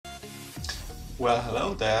Well,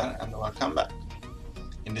 hello there and welcome back.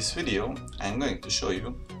 In this video, I'm going to show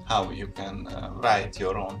you how you can write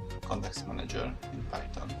your own context manager in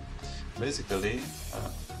Python. Basically,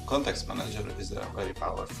 context manager is a very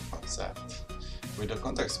powerful concept. With a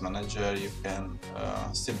context manager, you can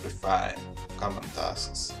simplify common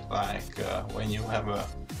tasks, like when you have a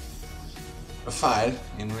file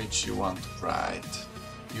in which you want to write.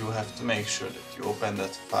 You have to make sure that you open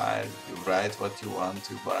that file, you write what you want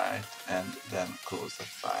to write, and then close that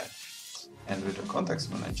file. And with the context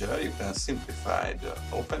manager, you can simplify the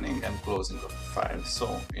opening and closing of the file.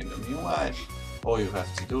 So in the meanwhile, all you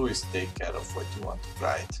have to do is take care of what you want to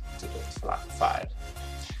write to that file.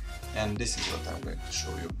 And this is what I'm going to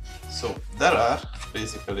show you. So there are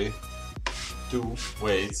basically two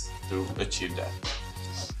ways to achieve that.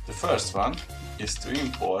 The first one is to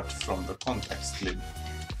import from the context.lib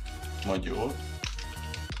module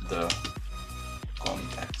the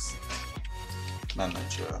context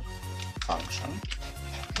manager function,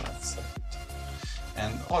 let's say.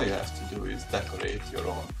 And all you have to do is decorate your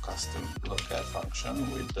own custom local function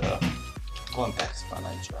with the context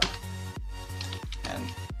manager.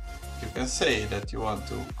 And you can say that you want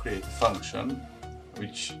to create a function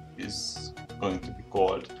which is going to be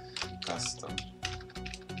called custom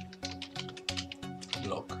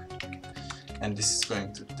block. And this is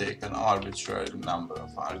going to take an arbitrary number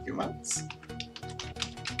of arguments.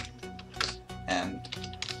 And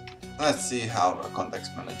let's see how a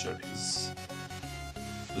context manager is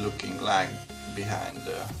looking like behind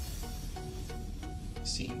the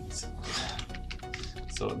scenes.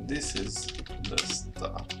 So this is the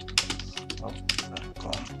start of the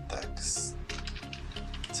context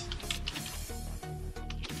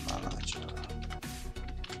manager.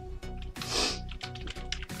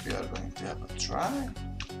 We are going to have a try,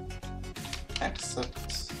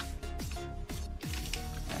 accept,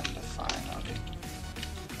 and finally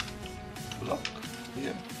block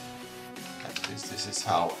here. At least this is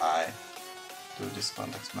how I do this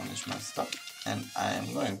context management stuff. And I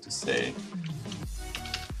am going to say,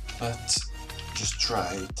 but just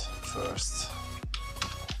try it first.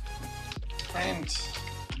 Print,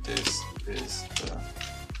 this is the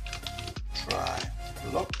try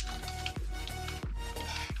block.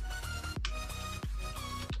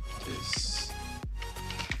 This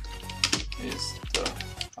is the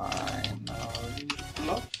final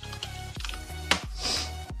block,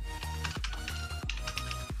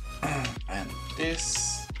 and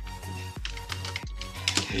this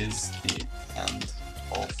is the end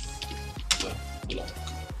of the block.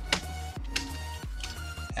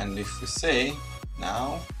 And if we say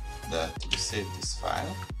now that we save this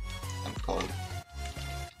file and call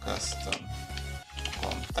custom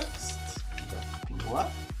context.py,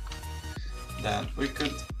 then we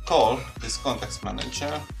could call this context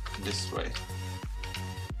manager this way.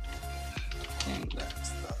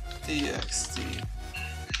 Index.txt,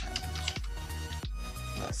 and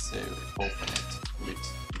let's say we open it with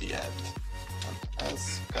the add and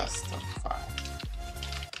as custom file.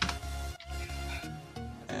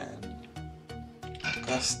 And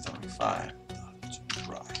custom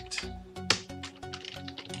file.write.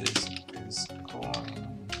 This is going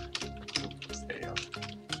to fail.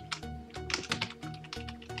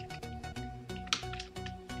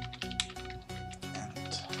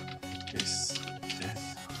 This if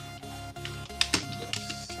the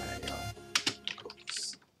fail goes.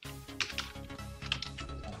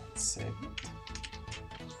 Let's save it.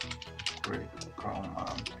 Create a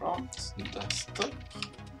command prompt, desktop,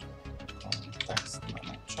 context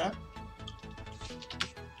manager,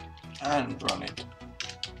 and run it.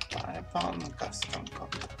 Python custom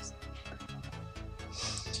context.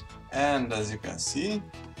 And as you can see,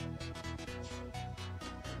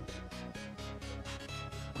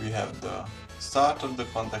 we have the start of the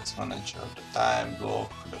context manager, the time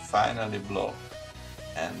block, the finally block,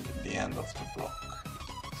 and the end of the block.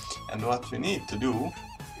 And what we need to do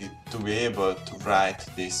is to be able to write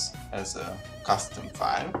this as a custom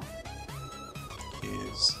file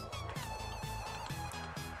is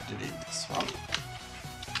delete this one.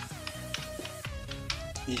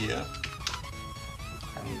 Here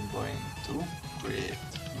I'm going to create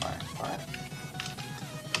my file,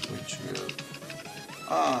 which will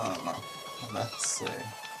no, let's say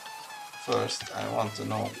first I want to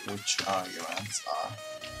know which arguments are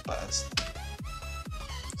passed.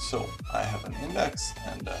 So I have an index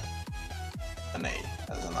and an a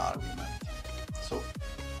as an argument. So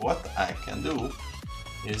what I can do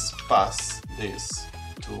is pass this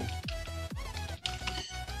to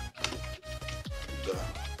the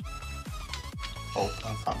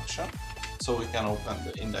open function. So we can open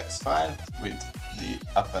the index file with the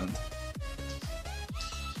append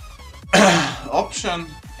option,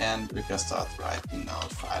 and we can start writing our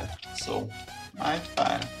file. So my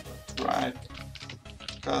file write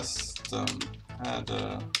custom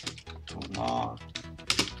header to mark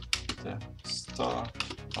the start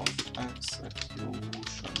of execution.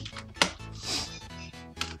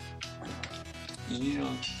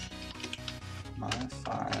 Yield my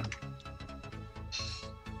file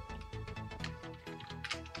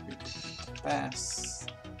with pass,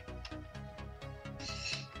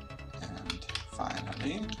 and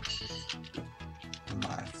finally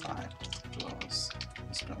my file clause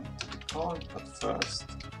is going to be called, but first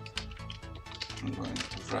I'm going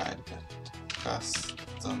to write that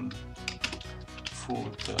custom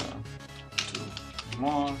footer to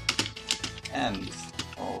mark end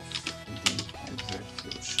of the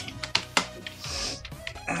execution.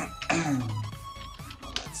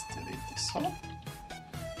 Let's delete this one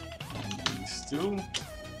and these two.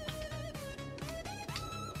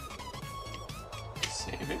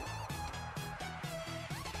 Save it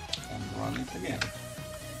and run it again.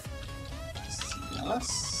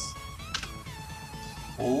 CLS.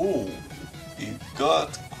 Oh, it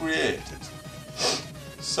got created.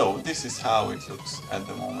 So this is how it looks at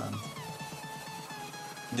the moment.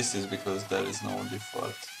 This is because there is no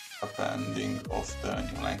default appending of the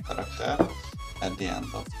new line character at the end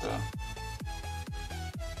of the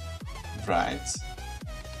writes.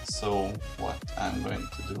 So what I'm going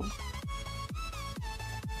to do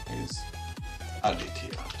is add it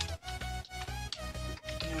here.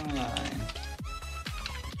 New line,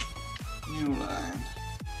 new line.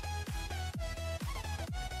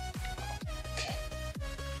 Okay.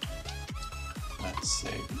 Let's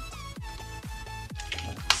save it.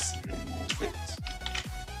 Let's remove it.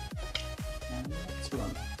 And let's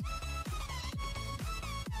run it.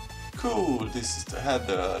 Cool, this is the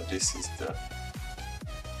header, this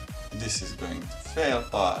is going to fail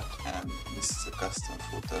part, and this is a custom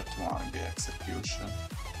footer to mark the execution.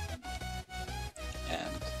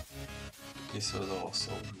 And this was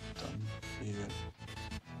also written here.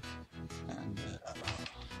 And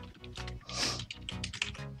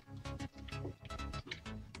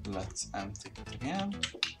let's empty it again.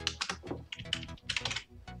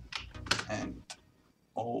 And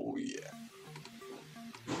oh yeah.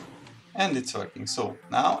 And it's working. So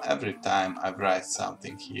now every time I write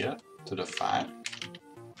something here to the file,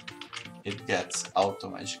 it gets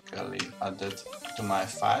automatically added to my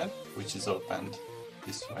file, which is opened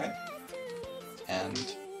this way.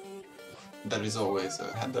 And there is always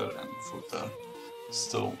a header and footer.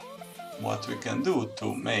 So what we can do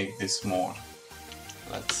to make this more,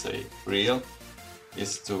 let's say, real,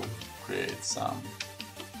 is to create some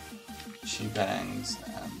shebangs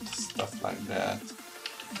and stuff like that.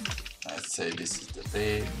 Let's say this is the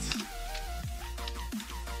date.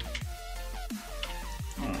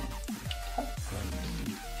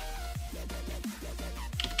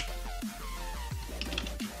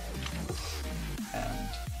 And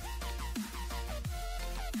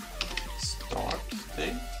start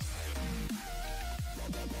date.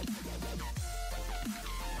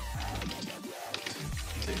 And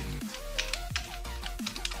date.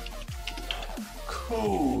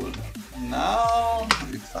 Cool. Now,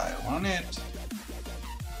 if I run it,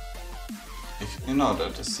 in order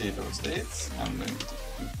to see those dates, I'm going to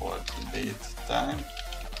import the datetime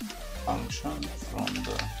function from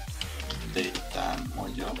the datetime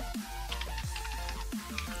module.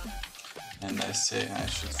 And I say I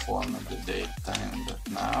should format the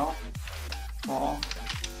datetime.now for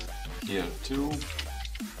here too.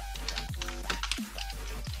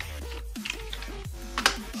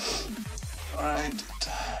 Right.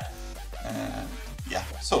 Yeah,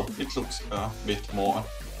 so it looks a bit more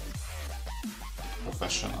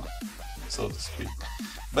professional, so to speak.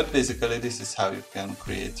 But basically this is how you can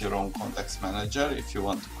create your own context manager if you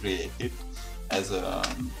want to create it as a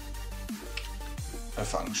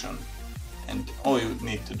function. And all you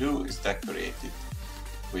need to do is decorate it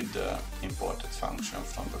with the imported function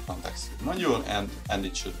from the context module, and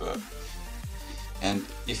it should work. And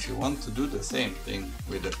if you want to do the same thing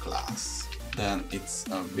with a class, then it's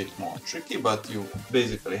a bit more tricky, but you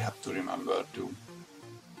basically have to remember two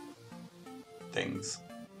things.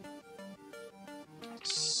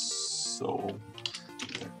 So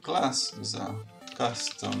the class is a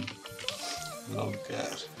custom logger,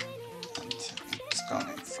 and it's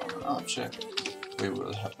coming from an object. We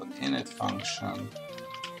will have an init function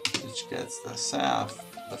which gets the self,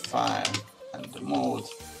 the file, and the mode.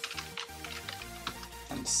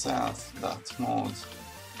 And self.mode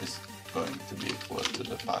is going to be equal to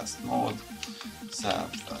the past mode.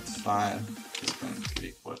 Self.file is going to be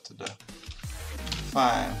equal to the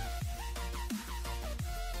file.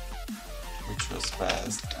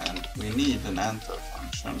 fast, and we need an enter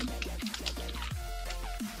function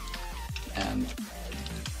and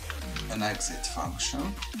an exit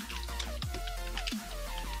function.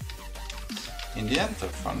 In the enter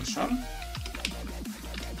function,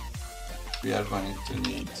 we are going to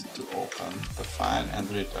need to open the file and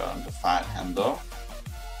return the file handle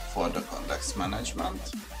for the context management.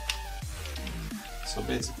 So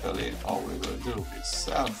basically all we will do is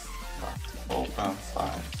self.open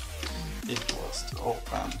file equals to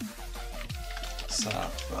open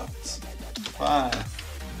self.file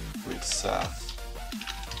with self.mode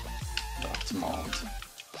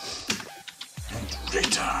and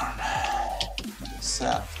return the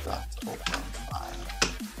self.open file.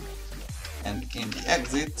 And in the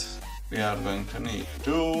exit we are going to need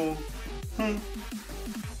to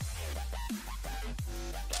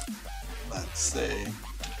let's say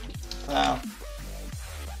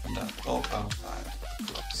self.open file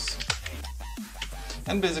close.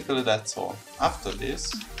 And basically that's all. After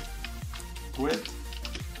this, with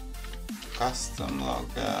custom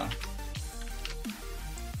logger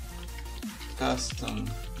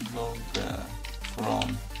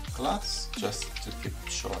from class, just to keep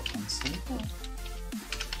it short and simple,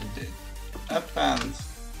 we did append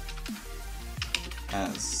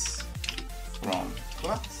as from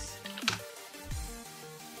class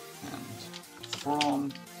and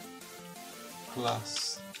from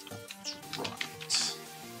class right.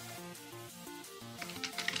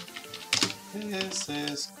 This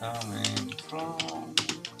is coming from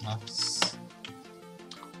class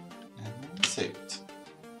and save it.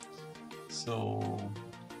 So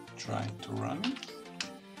try to run it.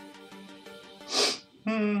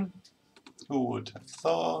 Who would have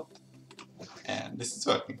thought? And this is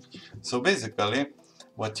working. So basically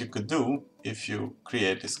what you could do if you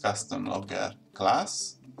create this custom logger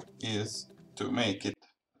class is to make it,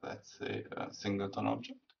 let's say, a singleton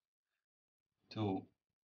object to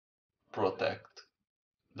protect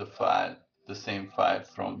the file, the same file,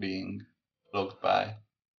 from being logged by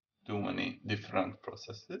too many different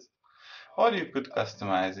processes. Or you could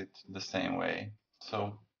customize it the same way.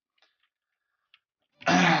 So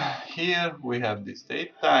here we have this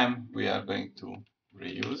date time. We are going to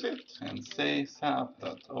reuse it and say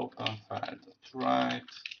self.openFile.write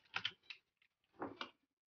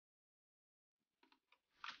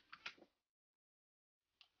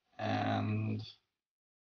and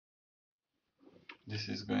this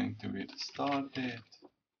is going to be the start date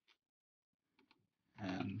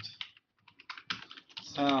and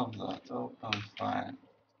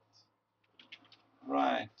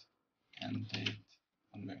self.openFile.write and date.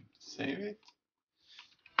 I'm going to save it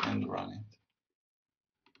and run it.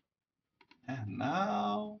 And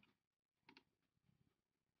now,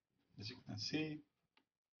 as you can see,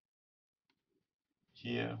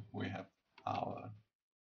 here we have our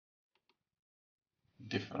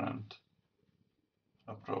different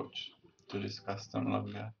approach to this custom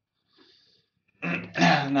logger.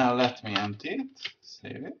 Now let me empty it,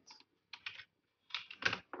 save it.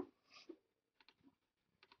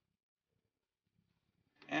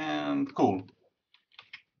 And cool.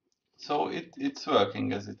 So it's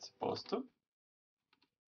working as it's supposed to.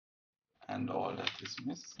 And all that is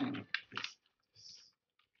missing is this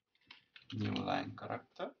new line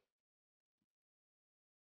character.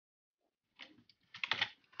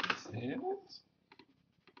 Save it.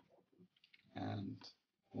 And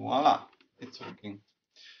voila, it's working.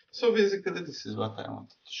 So basically this is what I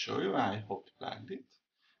wanted to show you. I hope you liked it.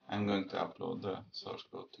 I'm going to upload the source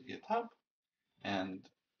code to GitHub and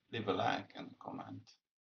leave a like and a comment.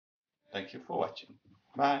 Thank you for watching.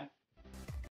 Bye.